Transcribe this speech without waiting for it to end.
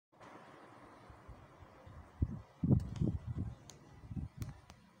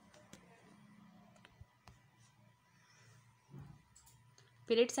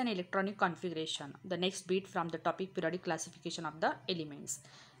Periods and electronic configuration, the next bit from the topic periodic classification of the elements.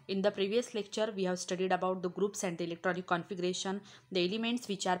 In the previous lecture, we have studied about the groups and the electronic configuration, the elements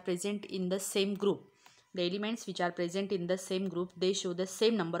which are present in the same group. The elements which are present in the same group, they show the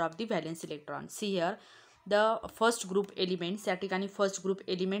same number of the valence electrons. See here, the first group elements, या ठिकाणी first group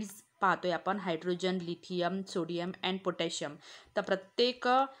elements पाहतोय आपण, hydrogen, lithium, sodium and potassium. तर प्रत्येक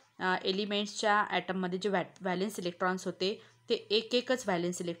एलिमेंट्सच्या ॲटममध्ये जे valence electrons होते ते एकच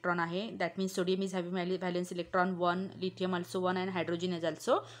valence electron आहे. That means sodium is having valence electron 1, lithium also 1 and hydrogen is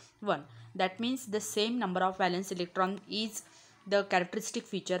also 1. That means the same number of valence electron is the characteristic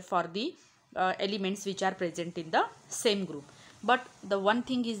feature for the elements which are present in the same group. But the one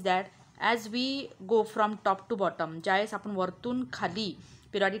thing is that as we go from top to bottom, ज्यावेळेस आपण वरतून खाली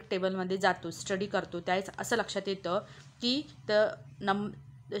periodic टेबलमध्ये जातो, study करतो, त्यावेळेस असं लक्षात येतं की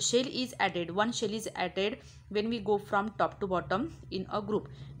the shell is added, one shell is added when we go from top to bottom in a group.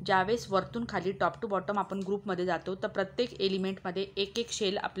 ज्यावेळेस वरतून खाली टॉप टू बॉटम आपण ग्रुपमध्ये जातो तर प्रत्येक एलिमेंटमध्ये एक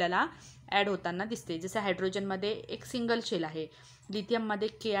शेल आपल्याला ॲड होताना दिसते. जसं हायड्रोजनमध्ये एक सिंगल शेल आहे, लिथियममध्ये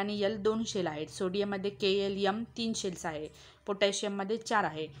के आणि एल 2 शेल आहेत, सोडियममध्ये के एल एम 3 शेल्स आहे, पोटॅशियममध्ये 4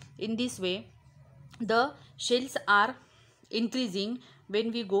 आहे. In this way the shells are increasing when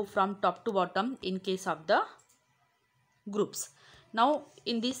we go from top to bottom in case of the groups. Now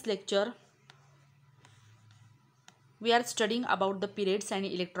in this lecture we are studying about the periods and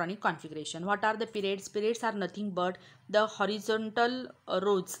electronic configuration. What are the periods? Periods are nothing but the horizontal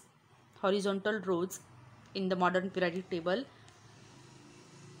rows in the modern periodic table.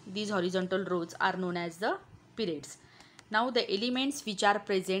 These horizontal rows are known as the periods. Now the elements which are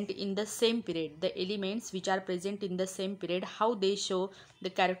present in the same period, the elements which are present in the same period, how they show the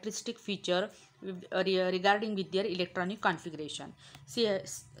characteristic feature regarding with their electronic configuration. See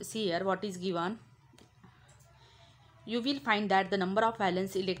here what is given. You will find that the number of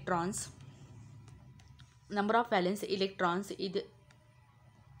valence electrons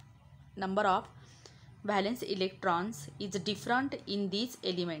is different in these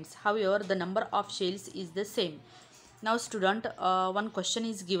elements. However, the number of shells is the same. Now student, one question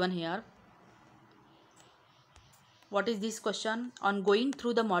is given here. What is this question? On going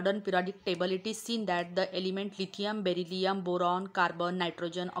through the modern periodic table, it is seen that the element lithium, beryllium, boron, carbon,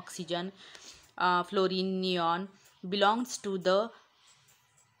 nitrogen, oxygen, fluorine, neon belongs to the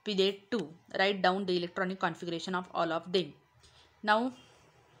period 2. Write down the electronic configuration of all of them. Now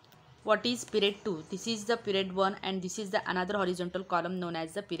what is period 2? This is the period 1 and this is the another horizontal column known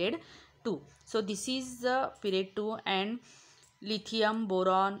as the period 2. So this is the period 2 and lithium,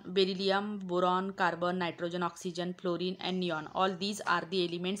 boron, beryllium, boron, carbon, nitrogen, oxygen, fluorine and neon, all these are the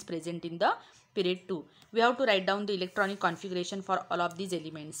elements present in the period 2. We have to write down the electronic configuration for all of these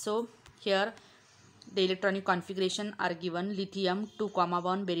elements. So here the electronic configuration are given: lithium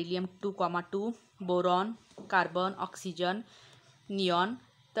 2,1, beryllium 2,2, boron, carbon, oxygen, neon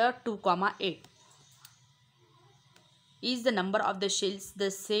the 2,8. Is the number of the shells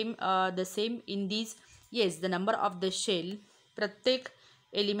the same in these? Yes, the number of the shell प्रत्येक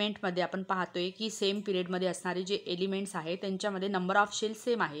एलिमेंटमध्ये आपण पाहतोय की same पिरियडमध्ये असणारे जे elements आहेत त्यांच्यामध्ये number of shells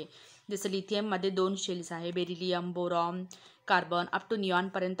same आहे. जसं लिथियममध्ये 2 शेल्स आहे, beryllium, boron, carbon up to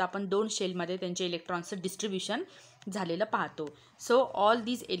निऑनपर्यंत आपण 2 शेलमध्ये त्यांचे इलेक्ट्रॉन्सचं डिस्ट्रीब्युशन झालेलं पाहतो. So all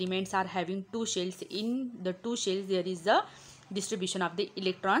these elements are having 2 shells. In the 2 shells there is the distribution of the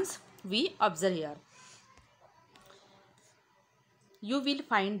electrons we observe here. You will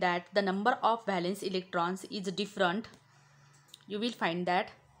find that the number of valence electrons is different. You will find that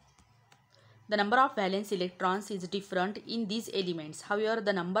the number of valence electrons is different in these elements. However,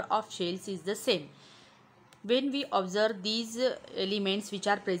 the number of shells is the same. When we observe these elements which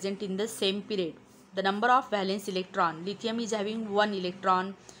are present in the same period, the number of valence electron, lithium is having 1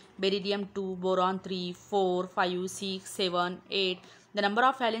 electron, beryllium 2, boron 3, 4, 5, 6, 7, 8. The number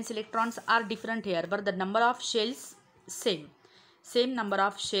of valence electrons are different here, but the number of shells same. Same number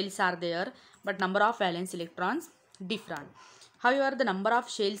of shells are there, but number of valence electrons different. However, the number of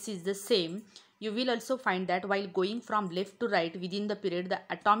shells is the same. You will also find that while going from left to right within the period, the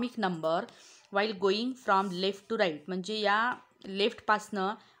atomic number while going from left to right, म्हणजे या left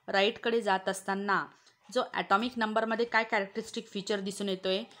पासनं राईटकडे जात असताना जो atomic नंबरमध्ये काय characteristic feature दिसून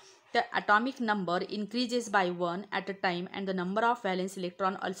येतोय, the atomic number increases by 1 at a time and the number of valence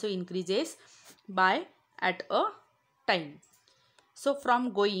electron also increases by at a time. So from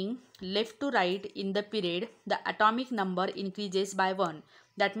going left to right in the period, the atomic number increases by 1.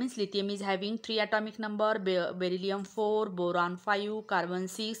 That means lithium is having 3 atomic number, beryllium 4, boron 5, carbon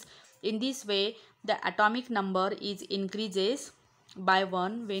 6. In this way, the atomic number is increases by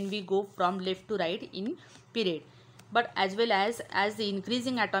 1 when we go from left to right in period. but as well as the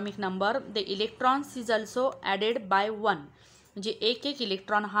increasing atomic number, the electrons is also added by 1. म्हणजे एक एक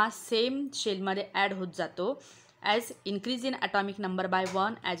electron हा same शेलमध्ये add होत जातो. as increase in atomic number by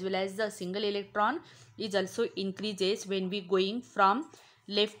 1 as well as the single electron is also increases when we going from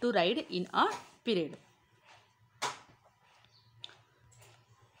left to right in a period.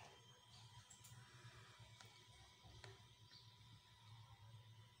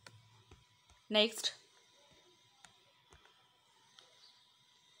 Next,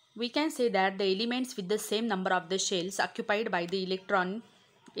 we can say that the elements with the same number of the shells occupied by the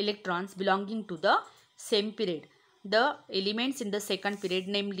electrons belonging to the same period. The elements in the second period,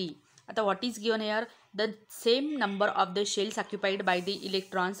 namely, what is given here? The same number of the shells occupied by the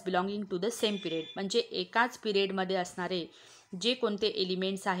electrons belonging to the same period. म्हणजे एकाच period मध्ये असणारे जे कोणते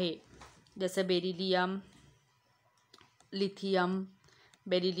elements आहे, जसे beryllium, lithium,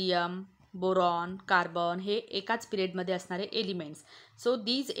 beryllium, boron, carbon, हे एकाच period मध्ये असणारे elements. So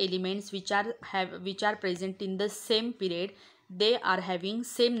these elements which are present in the same period, they are having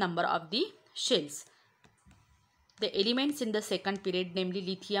same number of the shells. The elements in the second period, namely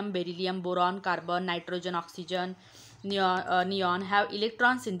lithium, beryllium, boron, carbon, nitrogen, oxygen, neon, have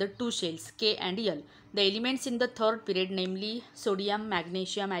electrons in the two shells K and L. The elements in the third period, namely sodium,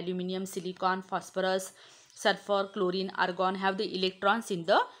 magnesium, aluminium, silicon, phosphorus, sulfur, chlorine, argon, have the electrons in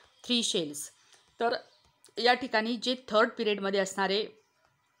the three shells. तर या ठिकाणी जे third पिरियडमध्ये असणारे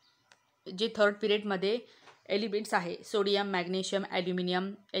third पिरियडमध्ये elements आहे, sodium, magnesium,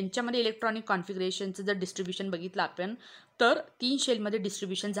 aluminium, यांच्यामध्ये electronic कॉन्फिगरेशनचं जर distribution बघितलं आपण तर 3 शेलमध्ये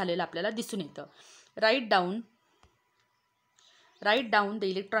डिस्ट्रीब्युशन झालेलं आपल्याला दिसून येतं. Right down the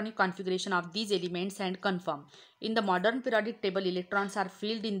electronic configuration of these elements and confirm. In the modern periodic table, electrons are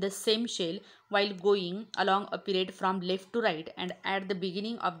filled in the same shell while going along a period from left to right, and at the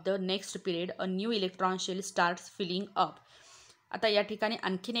beginning of the next period a new electron shell starts filling up. आता या ठिकाणी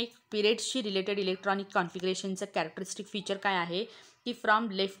आणखीन एक पिरियडशी related electronic कॉन्फिगरेशनचं characteristic feature काय आहे की from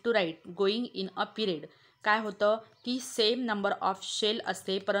left to right going in a period काय होतं की सेम नंबर ऑफ शेल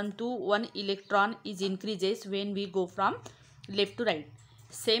असते, परंतु 1 electron is increases when we go from left to right.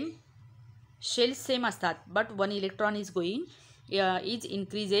 Same shells same असतात, but 1 electron is going is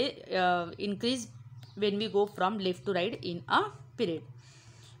increase when we go from left to right in a period.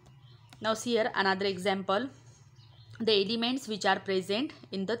 Now see here another example, the elements which are present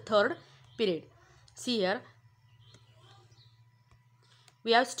in the third period. See here,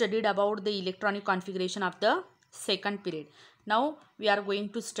 we have studied about the electronic configuration of the second period. Now we are going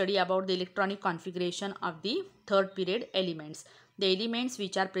to study about the electronic configuration of the third period elements. The elements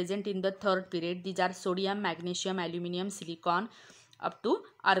which are present in the third period, these are sodium, magnesium, aluminium, silicon up to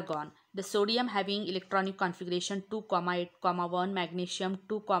argon. The sodium having electronic configuration 2,8,1, magnesium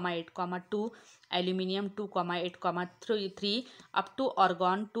 2,8,2, aluminium 2,8,3 up to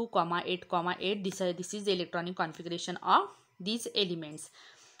argon 2,8,8. This is the electronic configuration of these elements.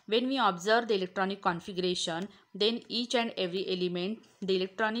 When we observe the electronic configuration, then each and every element,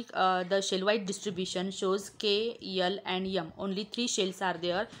 the shell-wide distribution shows K, L and M. Only 3 shells are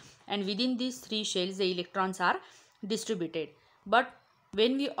there, and within these 3 shells the electrons are distributed. But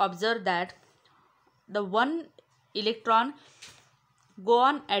when we observe that the 1 electron go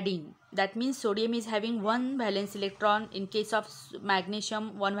on adding, that means sodium is having 1 valence electron. In case of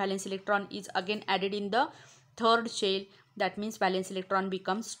magnesium, 1 valence electron is again added in the third shell. That means valence electron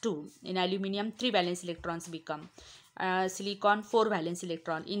becomes 2. In aluminium 3 valence electrons become. Silicon 4 valence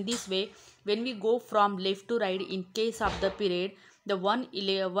electron. In this way, when we go from left to right in case of the period, the one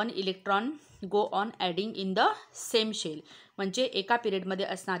electron go on adding in the same shell. म्हणजे एका पिरियडमध्ये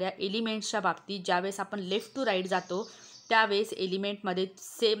असणाऱ्या एलिमेंट्सच्या बाबतीत ज्यावेळेस आपण left to right जातो त्यावेळेस एलिमेंटमध्ये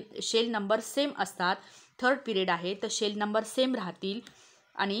same shell number same असतात. थर्ड पिरियड आहे तर शेल नंबर सेम राहतील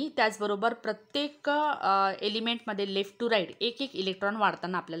आणि त्याचबरोबर प्रत्येक एलिमेंटमध्ये लेफ्ट टू राईट एक एक इलेक्ट्रॉन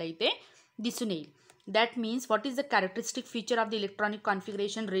वाढताना आपल्याला इथे दिसून येईल. That means what is the characteristic feature of the electronic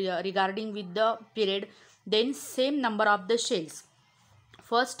configuration regarding with the period. Then same number of the shells.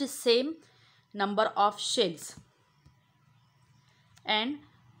 First sem number of shells and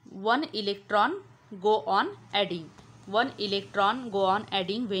 1 electron go on adding. 1 electron go on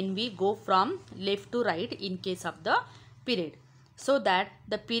adding when we go from left to right in case of the period. So that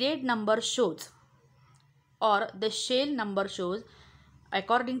the period number shows or the shell number shows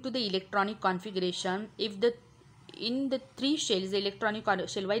according to the electronic configuration. If in the 3 shells the electronic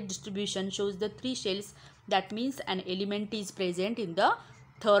shell-wide distribution shows the 3 shells, that means an element is present in the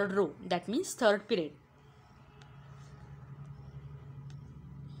third row, that means third period.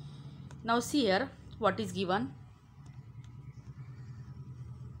 Now see here what is given.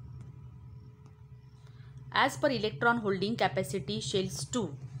 As per electron holding capacity, shells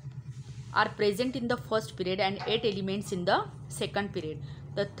 2 are present in the first period and 8 elements in the second period.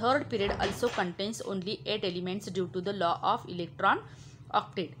 The third period also contains only 8 elements due to the law of electron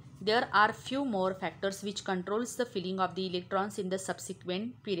octet. There are few more factors which controls the filling of the electrons in the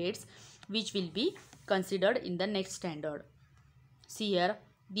subsequent periods, which will be considered in the next standard. See here,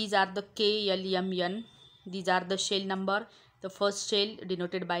 these are the K, L, M, N. These are the shell number. The first shell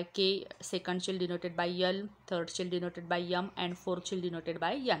denoted by K, second shell denoted by L, third shell denoted by M, and fourth shell denoted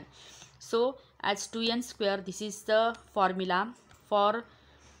by N. So as 2n square, this is the formula for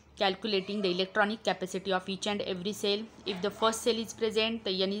calculating the electronic capacity of each and every cell. If the first cell is present,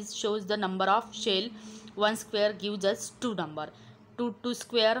 the n is shows the number of shell. 1 square gives us 2 number. 2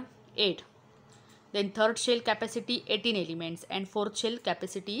 square 8. Then third shell capacity 18 elements and fourth shell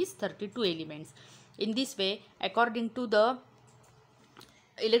capacity is 32 elements. In this way, according to the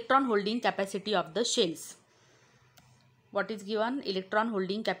electron holding capacity of the shells, what is given? Electron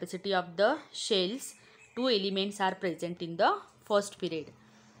holding capacity of the shells, 2 elements are present in the first period.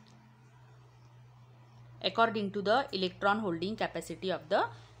 According to the electron holding capacity of the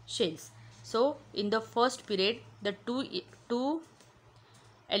shells. So in the first period, the two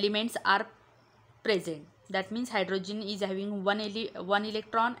elements are present. That means hydrogen is having one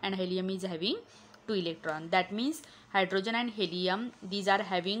electron and helium is having 2 electron. That means hydrogen and helium, these are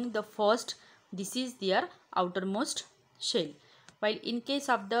having the first, this is their outermost shell. While in case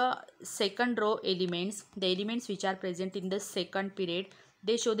of the second row elements, the elements which are present in the second period,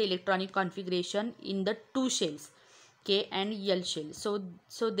 they show the electronic configuration in the 2 shells, K and L shell.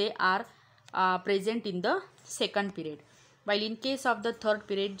 So they are present in the second period. While in case of the third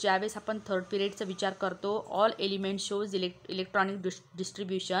period, ज्यावेळेस आपण third पिरियडचा विचार करतो, all elements shows electronic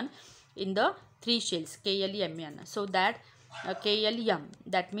distribution in the 3 shells, K, L, M, N. So that K, L, M,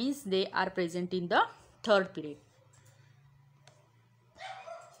 that means they are present in the third period.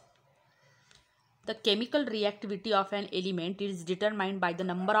 The chemical reactivity of an element is determined by the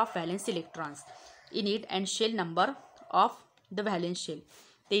number of valence electrons in it and shell number of the valence shell.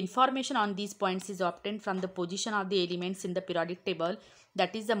 The information on these points is obtained from the position of the elements in the periodic table.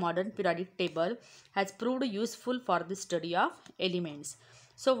 That is, the modern periodic table has proved useful for the study of elements.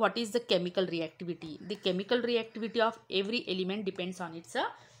 So what is the chemical reactivity? The chemical reactivity of every element depends on its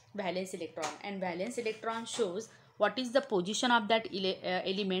valence electron, and valence electron shows what is the position of that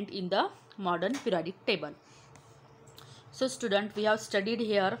element in the modern periodic table. So student, we have studied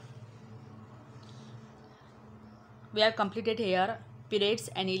here, we have completed here periods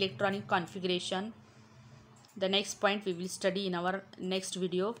and electronic configuration. The next point we will study in our next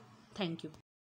video. Thank you.